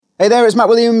Hey there, it's Matt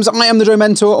Williams. I am the Drone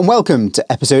Mentor, and welcome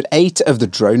to episode 8 of the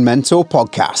Drone Mentor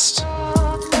podcast.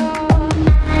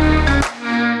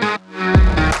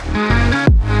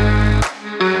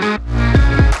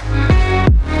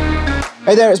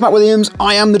 Hey there, it's Matt Williams.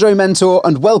 I am the Drone Mentor,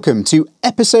 and welcome to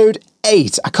episode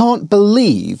 8. I can't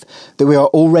believe that we are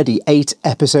already 8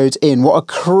 episodes in. What a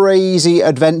crazy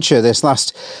adventure this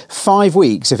last 5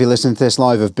 weeks, if you listen to this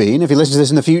live, have been. If you listen to this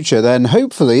in the future, then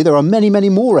hopefully there are many, many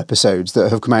more episodes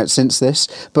that have come out since this.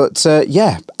 But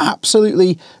yeah,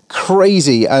 absolutely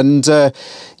crazy. And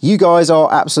you guys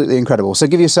are absolutely incredible. So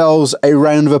give yourselves a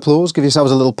round of applause, give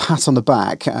yourselves a little pat on the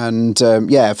back, and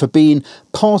yeah, for being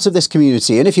part of this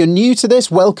community. And if you're new to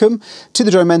this, welcome to the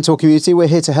Drone Mentor community. We're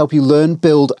here to help you learn,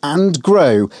 build and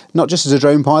grow, not just as a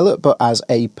drone pilot, but as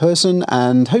a person,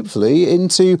 and hopefully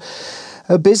into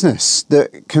a business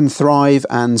that can thrive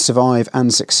and survive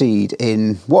and succeed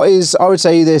in what is, I would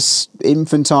say, this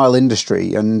infantile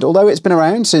industry. And although it's been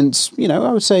around since,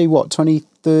 I would say,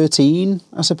 2013,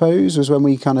 I suppose, was when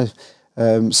we kind of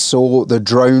saw the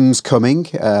drones coming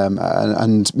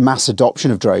and mass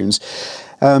adoption of drones.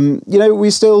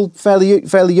 We're still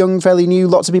fairly young, fairly new,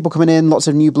 lots of people coming in, lots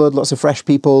of new blood, lots of fresh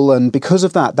people. And because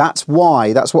of that, that's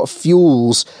what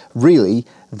fuels really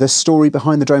the story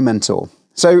behind the Drone Mentor.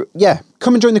 So yeah,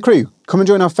 come and join the crew. Come and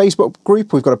join our Facebook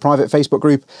group. We've got a private Facebook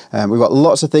group. We've got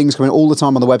lots of things coming all the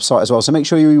time on the website as well. So make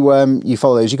sure you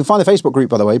follow those. You can find the Facebook group,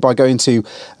 by the way, by going to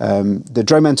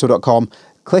thedronementor.com.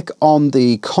 Click on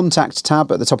the contact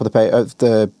tab at the top of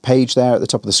the page there at the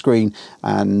top of the screen,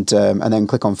 and then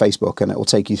click on Facebook, and it will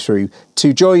take you through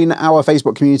to join our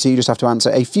Facebook community. You just have to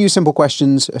answer a few simple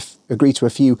questions, agree to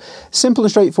a few simple and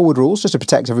straightforward rules just to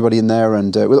protect everybody in there,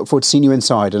 and we look forward to seeing you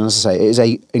inside. And as I say, it is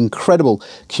an incredible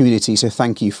community, so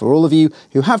thank you for all of you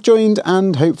who have joined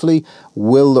and hopefully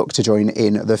will look to join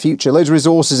in the future. Loads of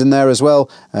resources in there as well,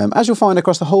 as you'll find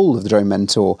across the whole of the Drone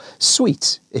Mentor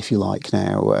suite, if you like,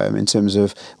 now, in terms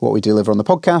of what we deliver on the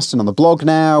podcast and on the blog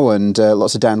now, and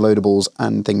lots of downloadables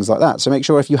and things like that. So make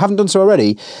sure, if you haven't done so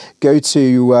already, go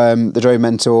to the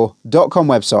dronementor.com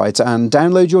website and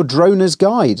download your droner's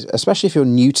guide, especially if you're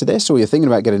new to this or you're thinking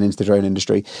about getting into the drone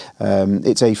industry.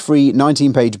 It's a free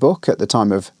 19-page book at the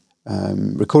time of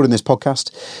recording this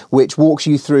podcast, which walks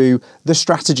you through the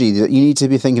strategy that you need to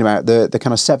be thinking about, the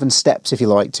kind of 7 steps, if you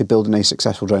like, to building a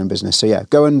successful drone business. So yeah,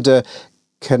 go and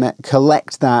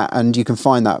collect that, and you can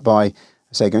find that by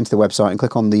going to the website and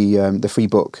click on the free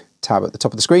book tab at the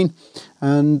top of the screen,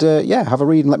 and have a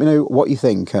read and let me know what you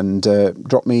think, and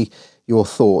drop me your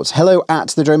thoughts.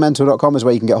 hello@thedronementor.com is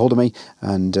where you can get hold of me,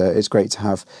 and it's great to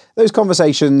have those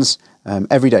conversations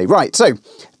every day. Right, so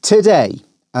today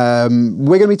we're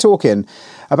going to be talking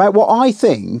about what I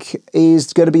think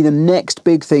is going to be the next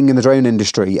big thing in the drone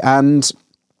industry, and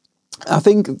I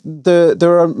think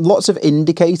there are lots of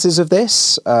indicators of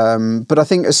this, but I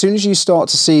think as soon as you start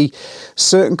to see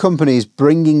certain companies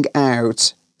bringing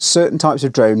out certain types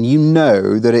of drone, you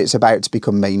know that it's about to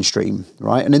become mainstream,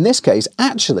 right? And in this case,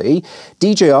 actually,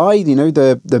 DJI,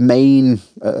 the main,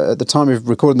 at the time of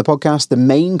recording the podcast, the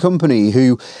main company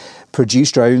who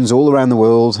produce drones all around the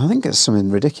world, I think it's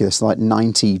something ridiculous, like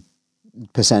 90%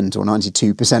 or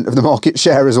 92% of the market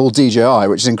share is all DJI,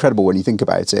 which is incredible when you think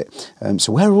about it.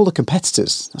 So where are all the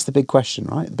competitors? That's the big question,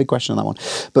 right? The big question on that one.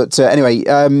 But anyway,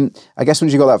 I guess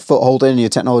once you've got that foothold in and your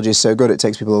technology is so good, it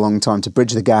takes people a long time to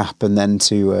bridge the gap and then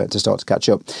to start to catch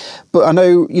up. But I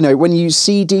know, when you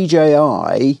see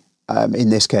DJI, in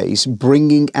this case,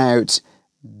 bringing out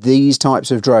these types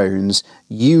of drones,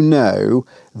 you know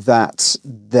that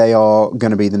they are going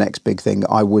to be the next big thing,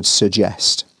 I would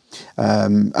suggest.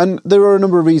 And there are a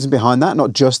number of reasons behind that,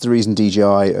 not just the reason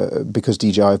DJI, because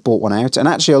DJI have bought one out, and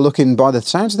actually are looking, by the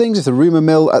sounds of things, if the rumour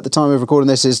mill at the time of recording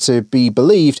this is to be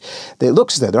believed, that it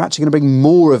looks as though they're actually going to bring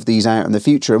more of these out in the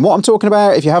future. And what I'm talking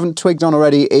about, if you haven't twigged on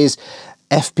already, is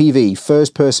FPV,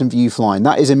 first person view flying.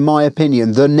 That is, in my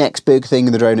opinion, the next big thing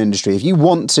in the drone industry. If you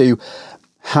want to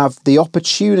have the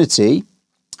opportunity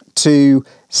to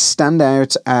stand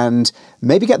out and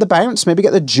maybe get the bounce, maybe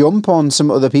get the jump on some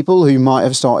other people who might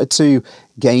have started to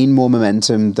gain more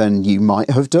momentum than you might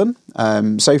have done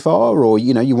so far, or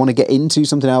you want to get into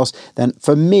something else, then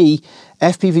for me,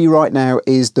 FPV right now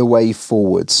is the way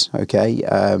forwards. Okay,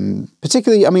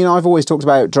 particularly, I've always talked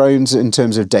about drones in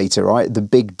terms of data, right? The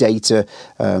big data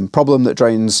problem that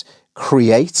drones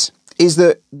create is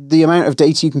that the amount of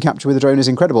data you can capture with a drone is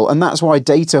incredible. And that's why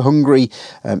data-hungry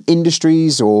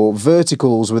industries or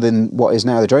verticals within what is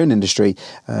now the drone industry,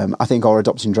 I think, are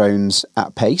adopting drones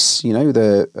at pace.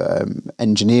 The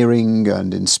engineering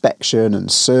and inspection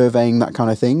and surveying, that kind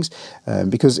of things,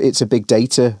 because it's a big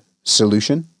data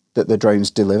solution. that the drones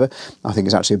deliver. I think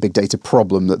it's actually a big data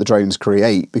problem that the drones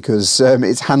create, because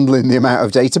it's handling the amount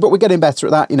of data, but we're getting better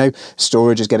at that. You know,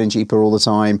 storage is getting cheaper all the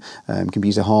time.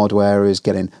 Computer hardware is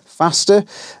getting faster,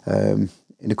 in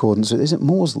accordance with, is it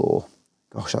Moore's law?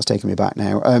 Gosh, that's taking me back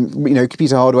now. You know,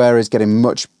 computer hardware is getting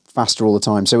much faster all the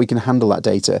time, so we can handle that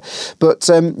data. But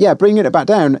yeah, bringing it back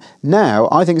down now,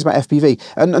 I think it's about FPV,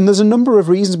 and there's a number of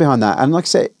reasons behind that. And like I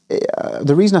say,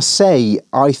 the reason I say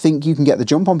I think you can get the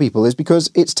jump on people is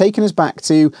because it's taken us back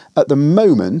to, at the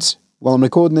moment, while I'm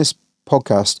recording this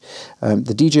podcast,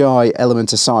 the DJI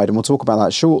element aside, and we'll talk about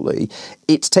that shortly,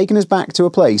 it's taken us back to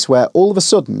a place where all of a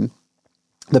sudden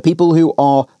the people who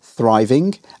are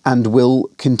thriving and will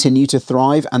continue to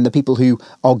thrive, and the people who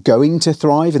are going to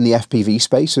thrive in the FPV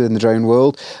space within the drone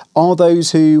world, are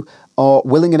those who are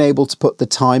willing and able to put the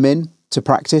time in to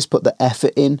practice, put the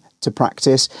effort in to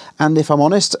practice, and if I'm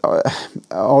honest,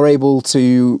 are able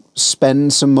to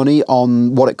spend some money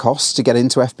on what it costs to get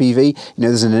into FPV. You know,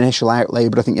 there's an initial outlay,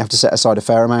 but I think you have to set aside a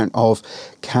fair amount of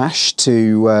cash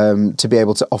to be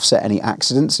able to offset any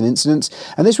accidents and incidents.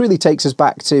 And this really takes us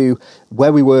back to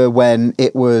where we were when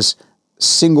it was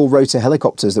single rotor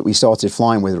helicopters that we started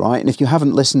flying with, right? And if you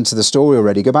haven't listened to the story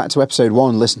already, go back to episode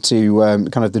 1, listen to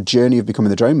kind of the journey of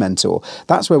becoming the drone mentor.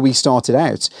 That's where we started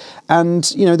out. And,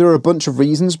 you know, there are a bunch of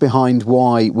reasons behind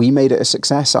why we made it a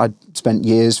success. I spent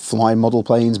years flying model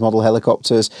planes, model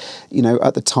helicopters. You know,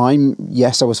 at the time,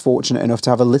 yes, I was fortunate enough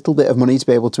to have a little bit of money to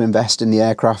be able to invest in the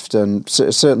aircraft. And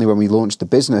certainly when we launched the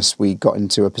business, we got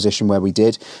into a position where we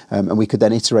did, and we could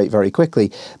then iterate very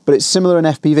quickly. But it's similar in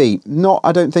FPV. Not,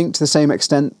 I don't think, to the same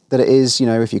extent that it is, you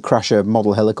know, if you crash a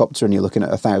model helicopter and you're looking at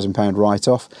 £1,000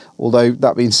 write-off. Although,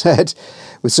 that being said,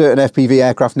 with certain FPV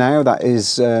aircraft now, that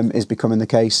is becoming the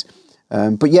case.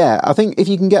 But yeah, I think if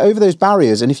you can get over those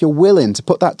barriers, and if you're willing to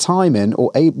put that time in,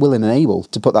 or willing and able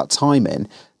to put that time in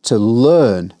to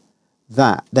learn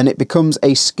that, then it becomes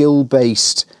a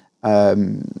skill-based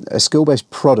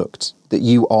product that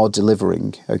you are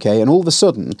delivering, okay? And all of a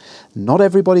sudden, not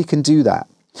everybody can do that.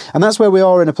 And that's where we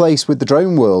are in a place with the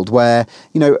drone world where,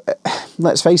 you know,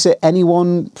 let's face it,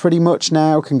 anyone pretty much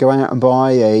now can go out and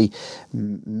buy a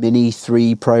Mini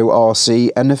 3 Pro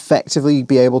RC and effectively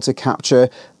be able to capture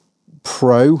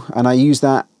pro. And I use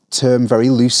that term very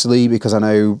loosely because I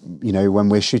know, you know, when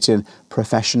we're shooting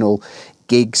professional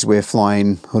gigs, we're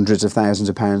flying hundreds of thousands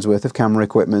of pounds worth of camera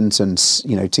equipment and,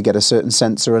 you know, to get a certain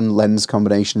sensor and lens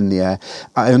combination in the air.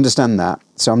 I understand that.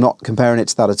 So I'm not comparing it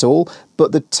to that at all.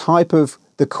 But the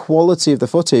quality of the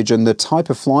footage and the type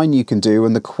of flying you can do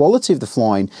and the quality of the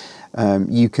flying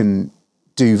you can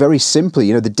do very simply.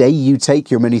 You know, the day you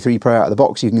take your Mini 3 Pro out of the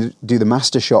box, you can do the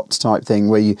master shot type thing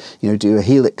where you do a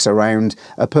helix around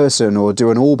a person or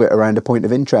do an orbit around a point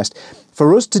of interest.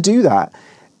 For us to do that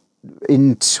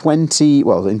in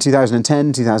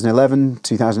 2010, 2011,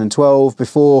 2012,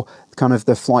 before kind of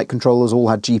the flight controllers all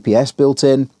had GPS built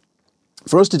in,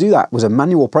 for us to do that was a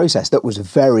manual process that was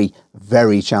very,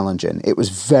 very challenging. It was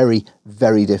very,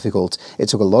 very difficult. It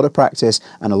took a lot of practice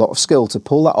and a lot of skill to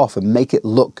pull that off and make it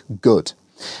look good.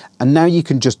 And now you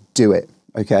can just do it,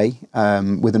 okay,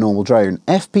 with a normal drone.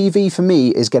 FPV for me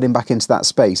is getting back into that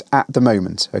space at the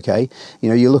moment, okay? You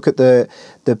know, you look at the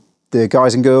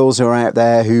guys and girls who are out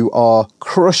there who are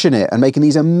crushing it and making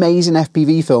these amazing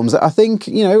FPV films that I think,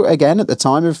 you know, again, at the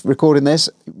time of recording this,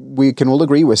 we can all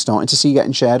agree we're starting to see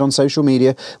getting shared on social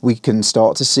media. We can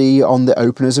start to see on the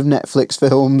openers of Netflix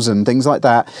films and things like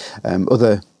that.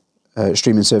 Other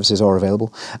streaming services are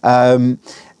available.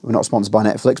 We're not sponsored by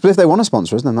Netflix, but if they want to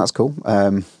sponsor us, then that's cool.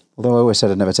 Although I always said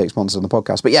I'd never take sponsors on the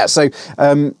podcast. But yeah, so,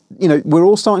 you know, we're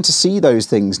all starting to see those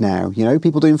things now. You know,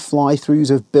 people doing fly-throughs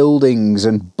of buildings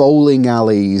and bowling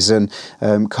alleys and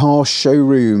car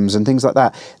showrooms and things like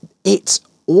that. It's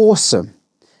awesome.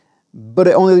 But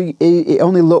it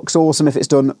only looks awesome if it's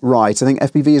done right. I think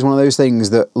FPV is one of those things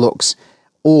that looks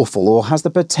awful or has the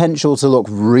potential to look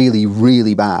really,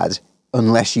 really bad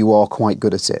unless you are quite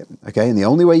good at it, okay? And the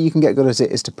only way you can get good at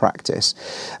it is to practice.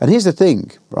 And here's the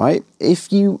thing, right?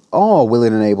 If you are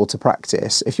willing and able to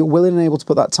practice, if you're willing and able to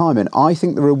put that time in, I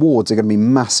think the rewards are going to be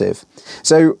massive.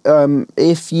 So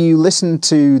if you listen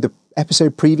to the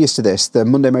episode previous to this, the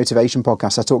Monday Motivation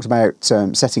podcast, I talked about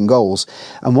setting goals.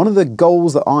 And one of the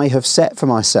goals that I have set for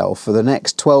myself for the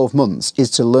next 12 months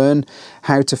is to learn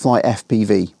how to fly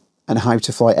FPV and how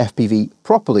to fly FPV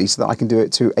properly so that I can do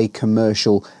it to a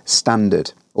commercial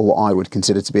standard, or what I would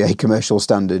consider to be a commercial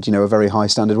standard, you know, a very high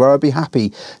standard where I'd be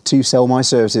happy to sell my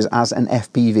services as an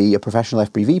FPV, a professional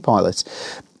FPV pilot.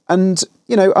 And,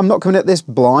 you know, I'm not coming at this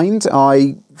blind.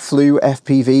 I flew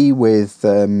FPV with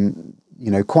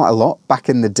quite a lot back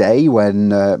in the day when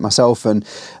myself and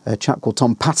a chap called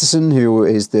Tom Patterson, who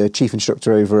is the chief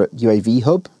instructor over at UAV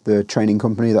Hub, the training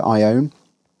company that I own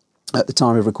at the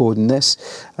time of recording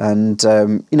this. And,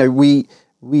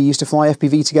 we used to fly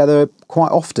FPV together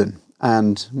quite often.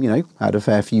 And, had a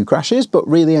fair few crashes, but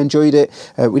really enjoyed it.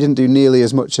 We didn't do nearly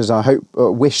as much as I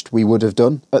wished we would have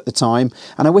done at the time.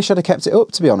 And I wish I'd have kept it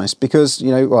up, to be honest, because,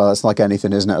 that's like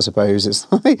anything, isn't it, I suppose.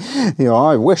 It's like,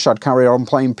 I wish I'd carry on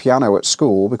playing piano at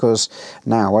school because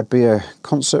now I'd be a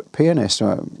concert pianist.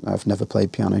 I've never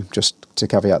played piano, just to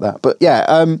caveat that. But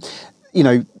yeah,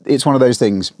 it's one of those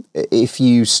things. If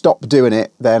you stop doing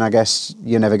it, then I guess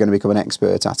you're never going to become an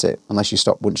expert at it, unless you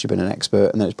stop once you've been an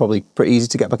expert, and then it's probably pretty easy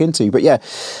to get back into. But yeah,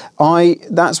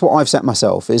 that's what I've set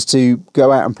myself, is to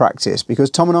go out and practice,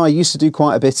 because Tom and I used to do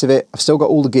quite a bit of it. I've still got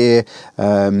all the gear,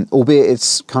 albeit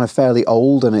it's kind of fairly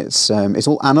old, and it's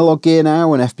all analog gear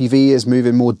now, and FPV is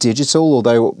moving more digital,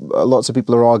 although lots of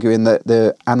people are arguing that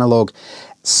the analog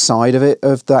side of it,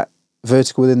 of that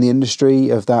vertical within the industry,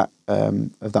 of that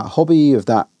hobby, of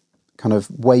that kind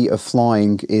of way of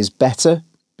flying is better,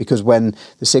 because when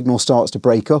the signal starts to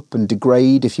break up and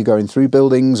degrade, if you're going through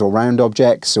buildings or round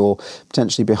objects or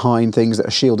potentially behind things that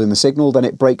are shielding the signal, then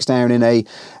it breaks down in a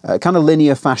kind of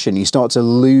linear fashion. You start to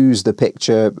lose the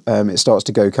picture, it starts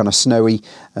to go kind of snowy,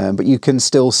 but you can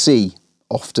still see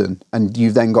often, and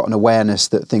you've then got an awareness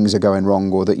that things are going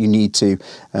wrong, or that you need to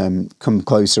come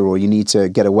closer, or you need to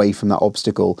get away from that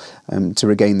obstacle to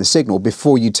regain the signal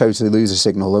before you totally lose a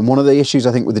signal. And one of the issues,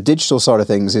 I think, with the digital side of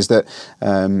things is that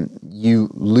you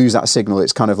lose that signal.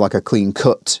 It's kind of like a clean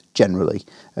cut generally,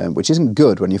 which isn't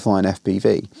good when you're flying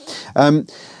FPV.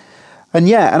 And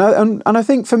I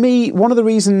think for me, one of the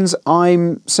reasons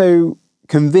I'm so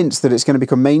convinced that it's going to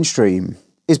become mainstream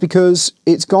is because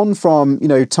it's gone from,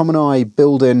 Tom and I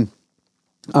building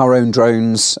our own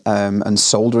drones and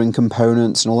soldering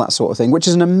components and all that sort of thing, which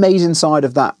is an amazing side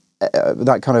of that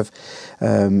kind of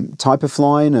type of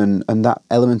flying and that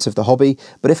element of the hobby.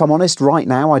 But if I'm honest, right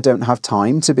now I don't have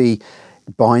time to be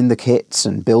buying the kits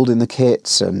and building the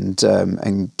kits and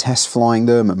test flying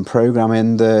them and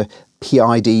programming the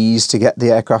PIDs to get the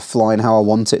aircraft flying how I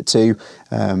want it to.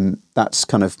 That's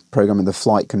kind of programming the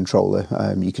flight controller.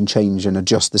 You can change and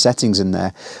adjust the settings in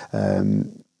there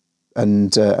and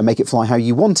make it fly how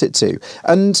you want it to.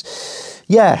 And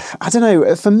yeah, I don't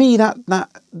know. For me,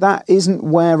 that isn't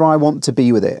where I want to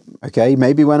be with it. Okay,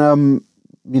 maybe when I'm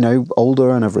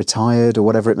older and I've retired or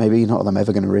whatever it may be. Not that I'm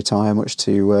ever going to retire, much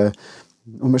to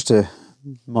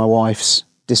my wife's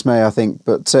dismay, I think.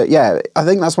 But I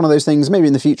think that's one of those things. Maybe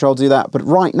in the future I'll do that. But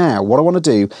right now, what I want to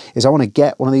do is I want to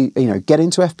get get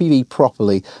into FPV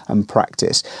properly and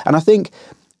practice. And I think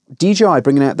DJI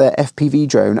bringing out their FPV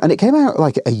drone, and it came out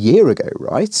like a year ago,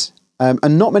 right?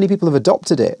 And not many people have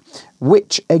adopted it,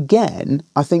 which again,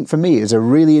 I think for me is a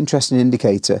really interesting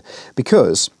indicator,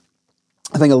 because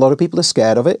I think a lot of people are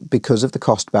scared of it because of the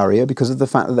cost barrier, because of the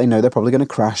fact that they know they're probably going to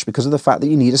crash, because of the fact that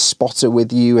you need a spotter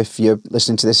with you. If you're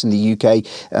listening to this in the UK,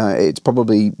 it's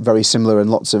probably very similar in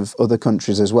lots of other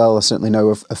countries as well. I certainly know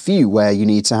of a few where you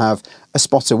need to have a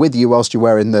spotter with you whilst you're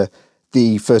wearing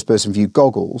the first-person view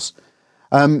goggles.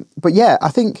 But yeah, I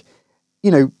think,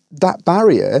 that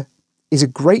barrier is a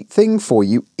great thing for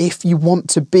you if you want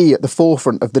to be at the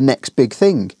forefront of the next big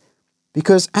thing.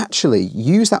 Because actually,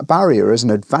 use that barrier as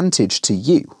an advantage to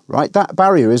you, right? That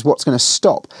barrier is what's going to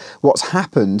stop what's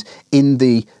happened in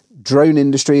the drone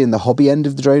industry, in the hobby end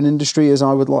of the drone industry, as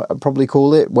I would probably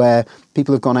call it, where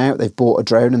people have gone out, they've bought a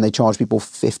drone and they charge people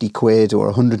 50 quid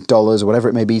or $100 or whatever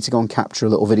it may be to go and capture a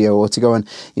little video, or to go and,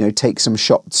 take some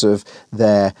shots of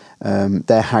their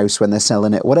house when they're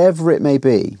selling it, whatever it may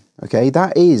be. Okay,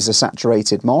 that is a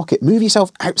saturated market. Move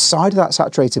yourself outside of that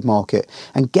saturated market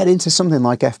and get into something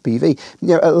like FPV.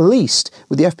 At least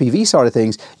with the FPV side of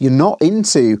things, you're not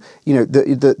into,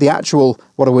 the actual,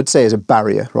 what I would say is a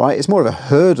barrier, right? It's more of a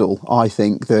hurdle, I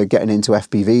think, the getting into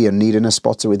FPV and needing a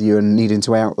spotter with you and needing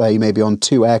to outlay maybe on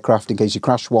 2 aircraft in case you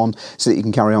crash one, so that you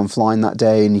can carry on flying that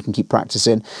day and you can keep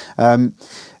practicing.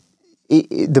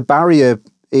 The barrier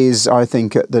is, I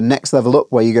think, at the next level up,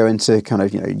 where you go into kind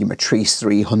of, your Matrice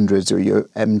 300s or your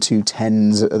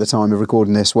M210s at the time of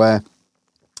recording this, where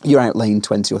you're outlaying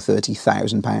 £20,000 or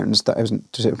 £30,000, $20,000 or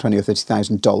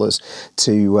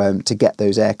 $30,000 to get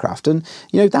those aircraft, and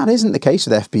that isn't the case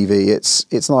with FPV.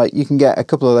 It's like you can get a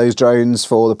couple of those drones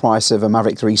for the price of a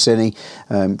Mavic 3 Cine,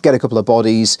 get a couple of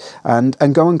bodies, and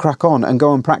go and crack on and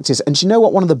go and practice. And do you know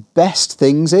what one of the best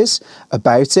things is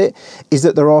about it is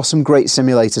that there are some great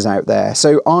simulators out there.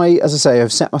 So I, as I say,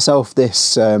 have set myself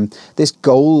this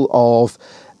goal of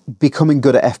becoming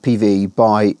good at FPV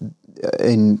by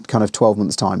in kind of 12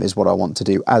 months' time is what I want to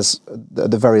do as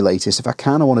the very latest. If I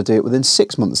can, I want to do it within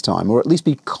 6 months' time, or at least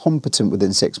be competent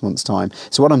within 6 months' time.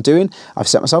 So what I'm doing, I've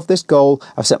set myself this goal,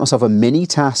 I've set myself a mini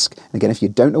task. And again, if you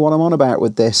don't know what I'm on about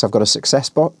with this, I've got a success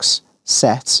box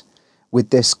set with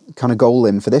this kind of goal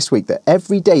in for this week, that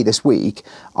every day this week,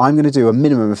 I'm going to do a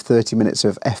minimum of 30 minutes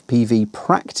of FPV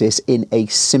practice in a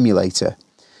simulator.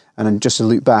 And then just to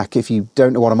loop back, if you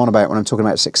don't know what I'm on about when I'm talking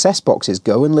about success boxes,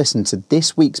 go and listen to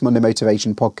this week's Monday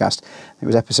Motivation podcast. It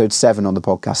was episode 7 on the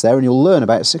podcast there, and you'll learn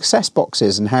about success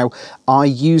boxes and how I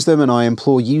use them, and I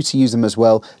implore you to use them as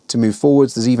well to move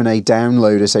forwards. There's even a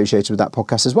download associated with that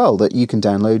podcast as well, that you can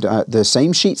download the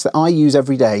same sheets that I use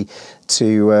every day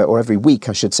or every week,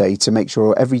 I should say, to make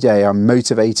sure every day I'm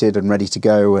motivated and ready to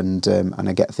go, and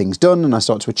I get things done, and I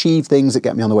start to achieve things that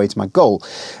get me on the way to my goal.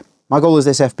 My goal is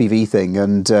this FPV thing,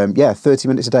 and 30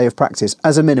 minutes a day of practice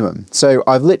as a minimum. So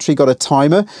I've literally got a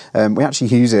timer. We actually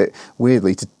use it,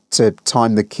 weirdly, to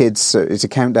time the kids. So it's a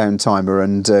countdown timer,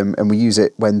 and we use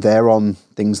it when they're on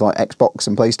things like Xbox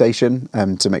and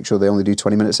PlayStation to make sure they only do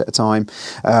 20 minutes at a time.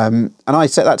 And I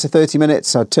set that to 30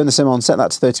 minutes. I turn the sim on, set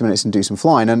that to 30 minutes and do some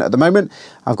flying. And at the moment,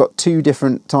 I've got 2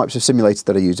 different types of simulators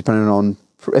that I use, depending on,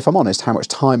 if I'm honest, how much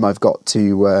time I've got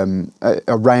to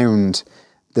around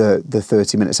the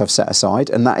 30 minutes I've set aside.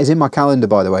 And that is in my calendar,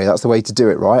 by the way. That's the way to do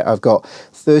it, right? I've got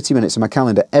 30 minutes in my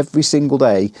calendar every single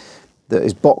day that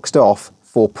is boxed off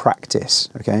for practice,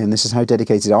 okay? And this is how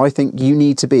dedicated I think you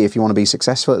need to be if you want to be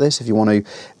successful at this, if you want to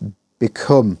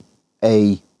become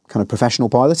a kind of professional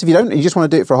pilot. If you don't, you just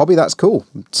want to do it for a hobby, that's cool.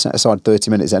 Set aside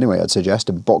 30 minutes anyway, I'd suggest,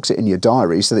 and box it in your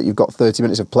diary so that you've got 30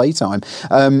 minutes of playtime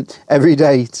every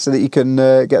day so that you can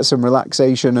get some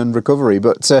relaxation and recovery.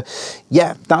 But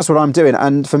that's what I'm doing.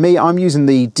 And for me, I'm using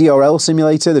the DRL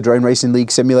simulator, the Drone Racing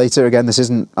League simulator. Again,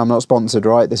 I'm not sponsored,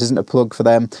 right? This isn't a plug for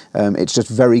them. It's just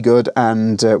very good.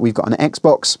 And we've got an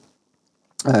Xbox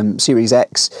Series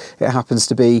X, it happens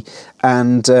to be,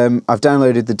 and I've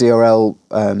downloaded the DRL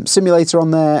simulator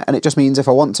on there, and it just means if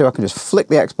I want to, I can just flick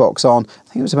the Xbox on. I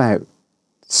think it was about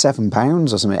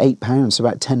 £7 or something, £8, so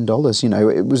about $10. You know,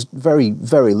 it was very,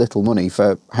 very little money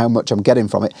for how much I'm getting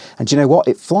from it. And do you know what?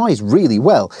 It flies really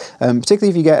well, particularly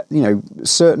if you get,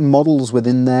 certain models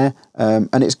within there.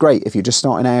 And it's great if you're just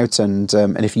starting out, and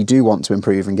if you do want to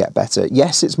improve and get better.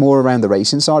 Yes, it's more around the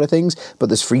racing side of things, but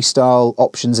there's freestyle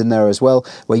options in there as well,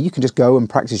 where you can just go and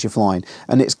practice your flying.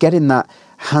 And it's getting that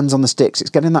hands on the sticks. It's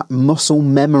getting that muscle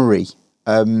memory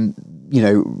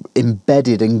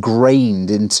embedded, ingrained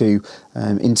into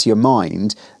your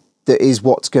mind, that is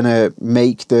what's going to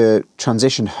make the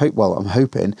transition, I'm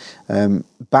hoping,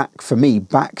 back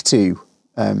to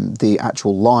the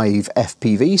actual live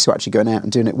FPV, so actually going out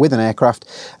and doing it with an aircraft,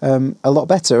 a lot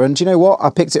better. And do you know what? I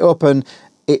picked it up, and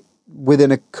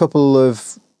within a couple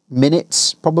of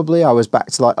minutes, probably, I was back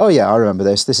to like, oh yeah, I remember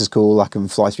this. This is cool. I can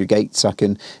fly through gates. I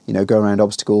can, go around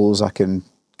obstacles. I can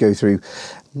go through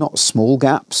not small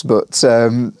gaps, but,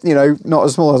 not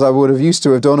as small as I would have used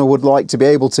to have done or would like to be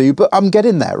able to, but I'm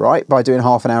getting there, right, by doing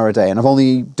half an hour a day. And I've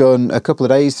only done a couple of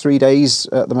days, 3 days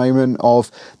at the moment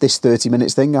of this 30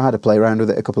 minutes thing. I had to play around with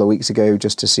it a couple of weeks ago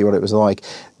just to see what it was like.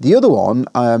 The other one,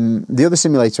 the other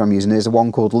simulator I'm using is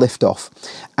one called Liftoff,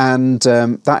 and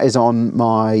that is on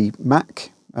my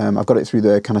Mac. I've got it through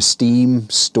the kind of Steam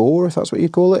store, if that's what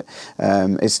you'd call it.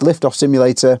 It's Liftoff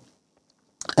Simulator.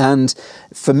 And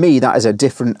for me, that is a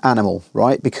different animal,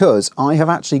 right? Because I have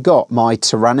actually got my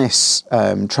Taranis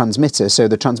transmitter. So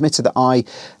the transmitter that I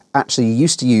actually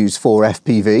used to use for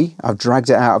FPV, I've dragged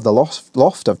it out of the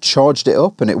loft, I've charged it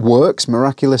up, and it works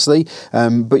miraculously.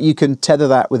 But you can tether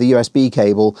that with a USB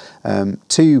cable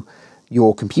to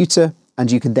your computer,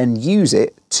 and you can then use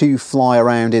it to fly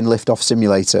around in Liftoff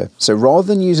Simulator. So rather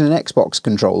than using an Xbox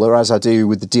controller, as I do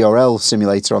with the DRL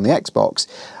simulator on the Xbox,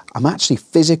 I'm actually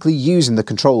physically using the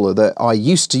controller that I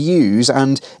used to use,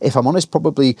 and if I'm honest,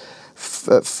 probably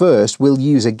at first will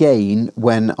use again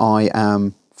when I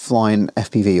am flying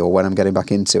FPV or when I'm getting back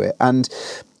into it. And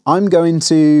I'm going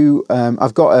to,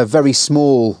 I've got a very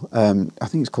small, I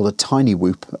think it's called a Tiny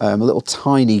Whoop, a little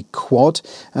tiny quad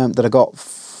that I got,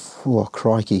 4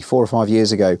 or 5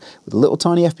 years ago, with a little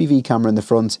tiny FPV camera in the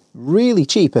front, really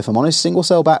cheap if I'm honest, single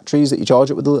cell batteries that you charge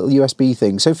it with a little USB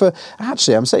thing. So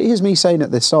here's me saying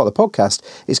at the start of the podcast,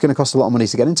 it's going to cost a lot of money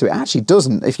to get into it. It actually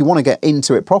doesn't. If you want to get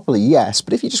into it properly, yes,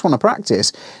 but if you just want to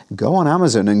practice, go on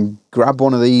Amazon and grab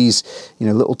one of these,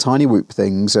 little Tiny Whoop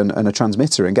things and a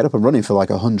transmitter and get up and running for like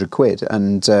 £100.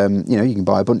 And, you can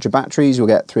buy a bunch of batteries, you'll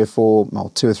get 2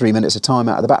 or 3 minutes of time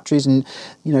out of the batteries. And,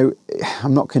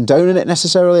 I'm not condoning it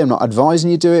necessarily, I'm not advising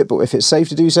you do it, but if it's safe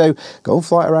to do so, go and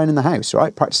fly it around in the house,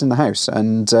 right? Practice in the house.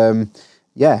 And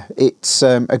yeah, it's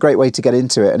a great way to get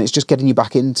into it, and it's just getting you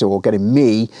back into, or getting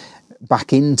me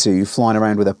back into flying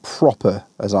around with a proper,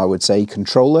 as I would say,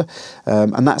 controller,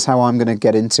 and that's how I'm going to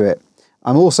get into it.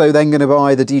 I'm also then going to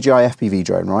buy the DJI FPV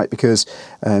drone, right? Because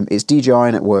it's DJI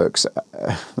and it works,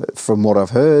 from what I've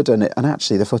heard, and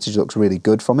actually the footage looks really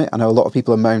good from it. I know a lot of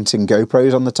people are mounting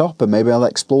GoPros on the top, and maybe I'll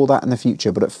explore that in the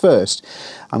future. But at first,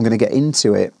 I'm going to get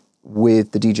into it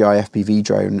with the DJI FPV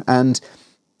drone. And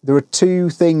there are two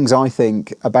things I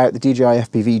think about the DJI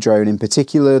FPV drone in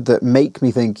particular that make me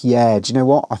think, yeah, do you know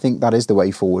what? I think that is the way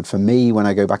forward for me when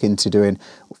I go back into doing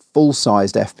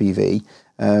full-sized FPV.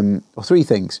 Or three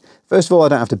things. First of all, I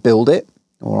don't have to build it,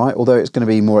 all right, although it's going to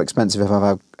be more expensive if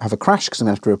I have a crash, because I'm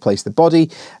going to have to replace the body,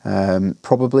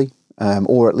 probably,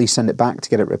 or at least send it back to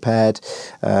get it repaired.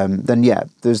 Then, yeah,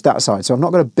 there's that side. So I'm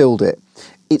not going to build it.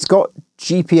 It's got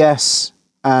GPS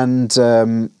and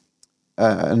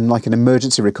like an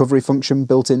emergency recovery function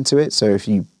built into it. So if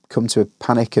you come to a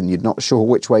panic and you're not sure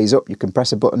which way is up, you can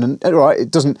press a button and, all right, it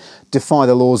doesn't defy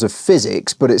the laws of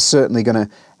physics, but it's certainly going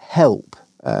to help.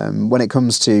 When it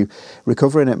comes to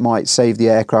recovering, it might save the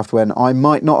aircraft when I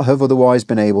might not have otherwise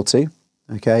been able to.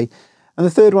 Okay. And the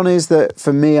third one is that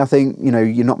for me, I think,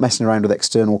 you're not messing around with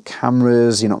external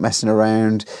cameras. You're not messing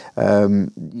around,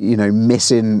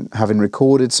 missing having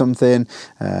recorded something.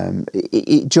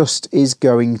 It just is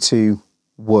going to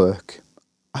work,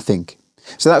 I think.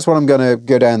 So that's what I'm going to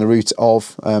go down the route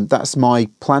of. That's my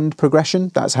planned progression.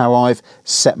 That's how I've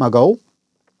set my goal,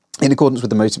 in accordance with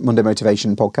the Monday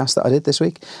Motivation podcast that I did this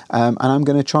week, and I'm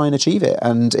going to try and achieve it.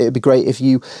 And it'd be great if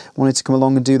you wanted to come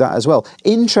along and do that as well.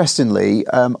 Interestingly,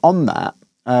 on that,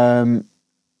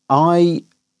 I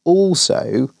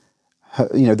also,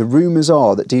 the rumours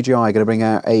are that DJI are going to bring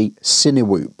out a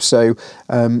Cinewhoop. So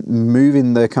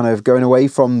moving the kind of going away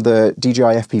from the DJI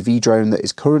FPV drone that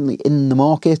is currently in the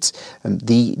market, and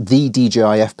the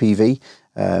DJI FPV,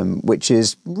 which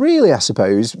is really, I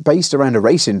suppose, based around a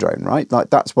racing drone, right? Like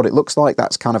that's what it looks like.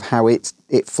 That's kind of how it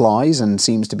flies and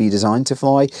seems to be designed to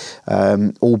fly,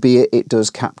 albeit it does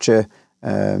capture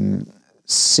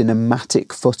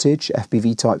cinematic footage,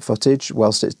 FPV type footage,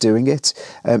 whilst it's doing it.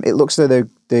 It looks as though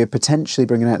they're potentially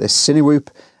bringing out this Cinewhoop,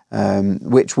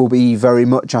 which will be very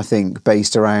much, I think,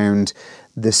 based around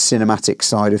the cinematic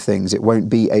side of things. It won't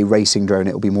be a racing drone.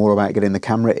 It'll be more about getting the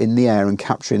camera in the air and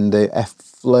capturing the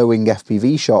flowing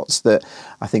FPV shots that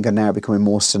I think are now becoming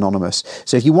more synonymous.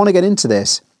 So if you want to get into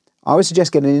this, I would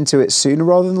suggest getting into it sooner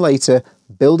rather than later,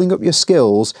 building up your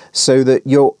skills so that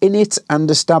you're in it and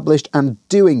established and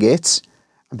doing it,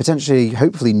 and potentially,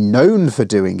 hopefully, known for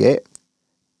doing it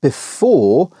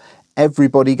before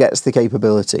everybody gets the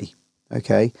capability.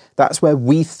 Okay, that's where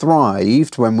we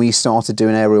thrived when we started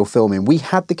doing aerial filming. We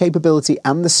had the capability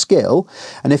and the skill.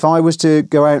 And if I was to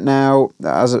go out now,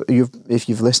 if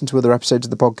you've listened to other episodes of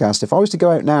the podcast, if I was to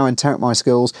go out now and tout my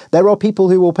skills, there are people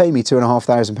who will pay me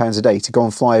 £2,500 a day to go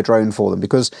and fly a drone for them,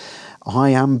 because I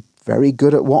am very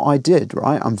good at what I did,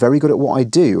 right? I'm very good at what I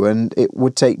do, and it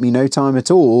would take me no time at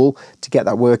all to get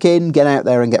that work in, get out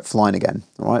there and get flying again,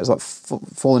 all right? It's like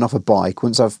falling off a bike.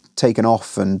 Once I've taken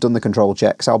off and done the control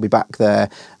checks, I'll be back there,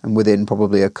 and within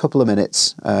probably a couple of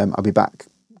minutes, I'll be back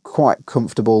quite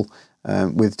comfortable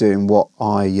with doing what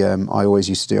I always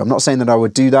used to do. I'm not saying that I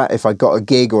would do that if I got a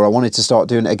gig or I wanted to start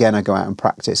doing it again. I'd go out and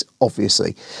practice,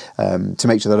 obviously, to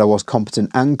make sure that I was competent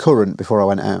and current before I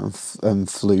went out and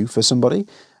flew for somebody.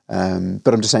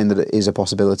 But I'm just saying that it is a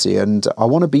possibility, and I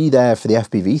want to be there for the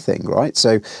FPV thing, right?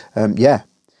 So,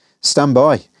 stand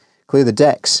by, clear the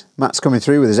decks. Matt's coming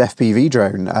through with his FPV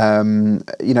drone.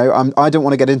 I don't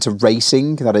want to get into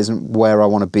racing. That isn't where I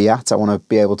want to be at. I want to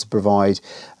be able to provide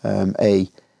a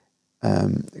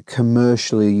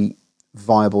commercially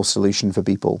viable solution for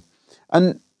people.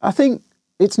 And I think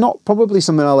it's not probably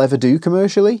something I'll ever do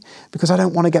commercially, because I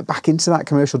don't want to get back into that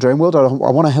commercial drone world. I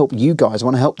want to help you guys. I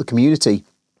want to help the community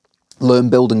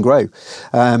learn, build and grow.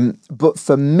 But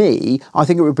for me, I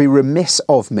think it would be remiss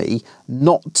of me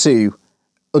not to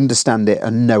understand it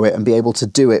and know it and be able to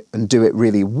do it and do it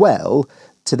really well,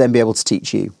 to then be able to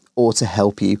teach you or to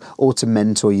help you or to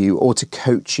mentor you or to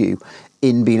coach you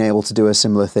in being able to do a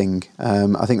similar thing.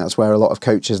 I think that's where a lot of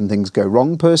coaches and things go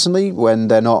wrong personally, when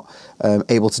they're not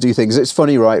able to do things. It's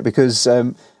funny, right? Because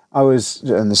and this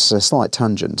is a slight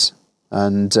tangent,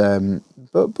 and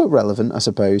but relevant, I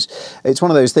suppose. It's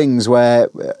one of those things where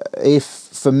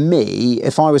if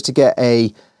I was to get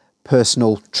a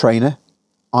personal trainer,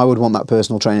 I would want that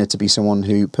personal trainer to be someone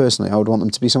who, personally, I would want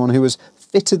them to be someone who was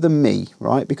fitter than me,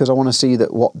 right? Because I want to see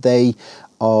that what they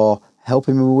are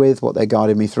helping me with, what they're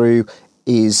guiding me through,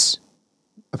 is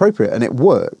appropriate and it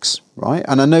works, right?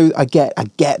 And I get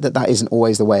that isn't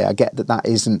always the way. I get that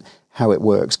isn't how it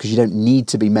works, because you don't need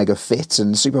to be mega fit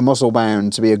and super muscle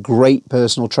bound to be a great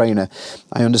personal trainer.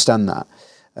 I understand that.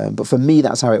 But for me,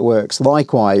 that's how it works.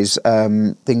 Likewise,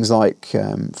 things like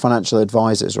financial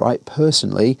advisors, right?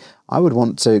 Personally, I would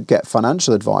want to get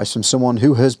financial advice from someone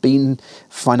who has been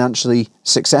financially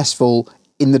successful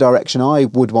in the direction I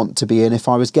would want to be in if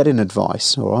I was getting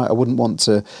advice, all right? I wouldn't want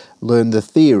to learn the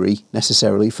theory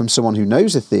necessarily from someone who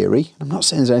knows the theory. I'm not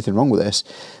saying there's anything wrong with this.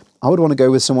 I would want to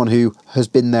go with someone who has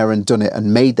been there and done it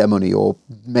and made their money or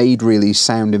made really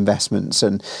sound investments.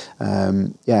 And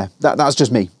that's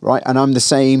just me, right? And I'm the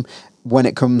same when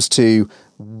it comes to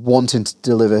wanting to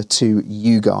deliver to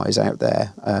you guys out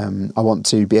there. I want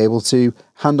to be able to,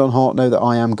 hand on heart, know that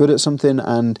I am good at something,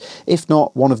 and if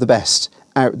not, one of the best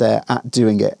out there at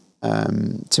doing it,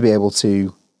 to be able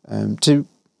to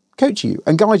coach you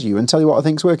and guide you and tell you what I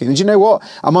think's working. And you know what?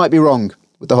 I might be wrong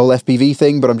with the whole FPV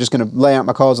thing, but I'm just going to lay out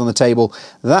my cards on the table.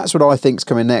 That's what I think's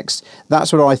coming next.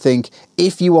 That's what I think.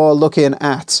 If you are looking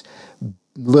at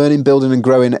learning, building and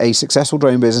growing a successful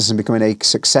drone business and becoming a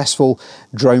successful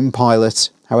drone pilot,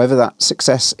 however that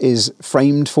success is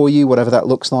framed for you, whatever that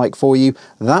looks like for you,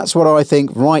 that's what I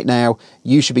think right now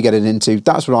you should be getting into.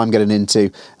 That's what I'm getting into.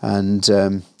 And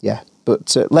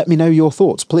but let me know your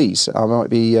thoughts, please. I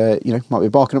might be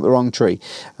barking up the wrong tree.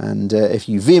 And if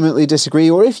you vehemently disagree,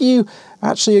 or if you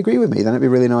actually agree with me, then it'd be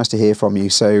really nice to hear from you.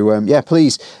 So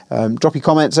please drop your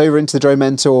comments over into the Drone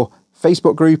Mentor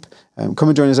Facebook group. Come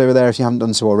and join us over there if you haven't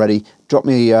done so already. Drop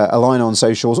me a line on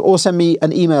socials, or send me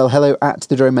an email,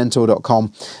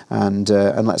 hello@thedronementor.com, and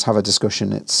let's have a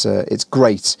discussion. It's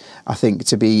great, I think,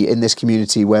 to be in this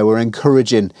community where we're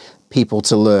encouraging people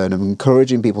to learn and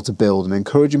encouraging people to build and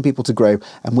encouraging people to grow,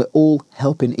 and we're all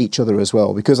helping each other as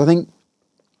well. Because I think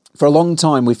for a long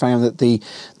time we found that the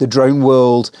drone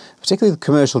world, particularly the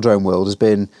commercial drone world, has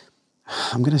been,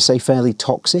 I'm going to say, fairly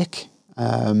toxic.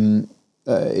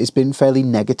 It's been fairly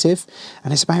negative,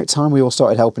 and it's about time we all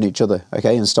started helping each other,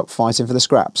 okay, and stopped fighting for the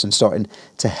scraps and starting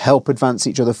to help advance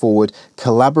each other forward,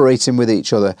 collaborating with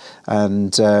each other,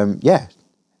 and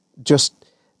just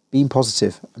being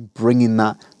positive and bringing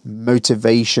that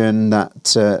motivation,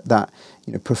 that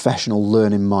professional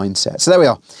learning mindset. So there we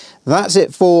are. That's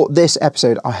it for this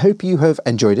episode. I hope you have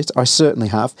enjoyed it. I certainly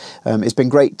have. It's been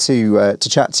great to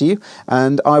chat to you,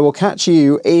 and I will catch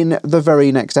you in the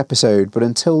very next episode. But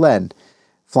until then,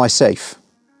 fly safe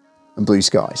and blue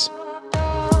skies.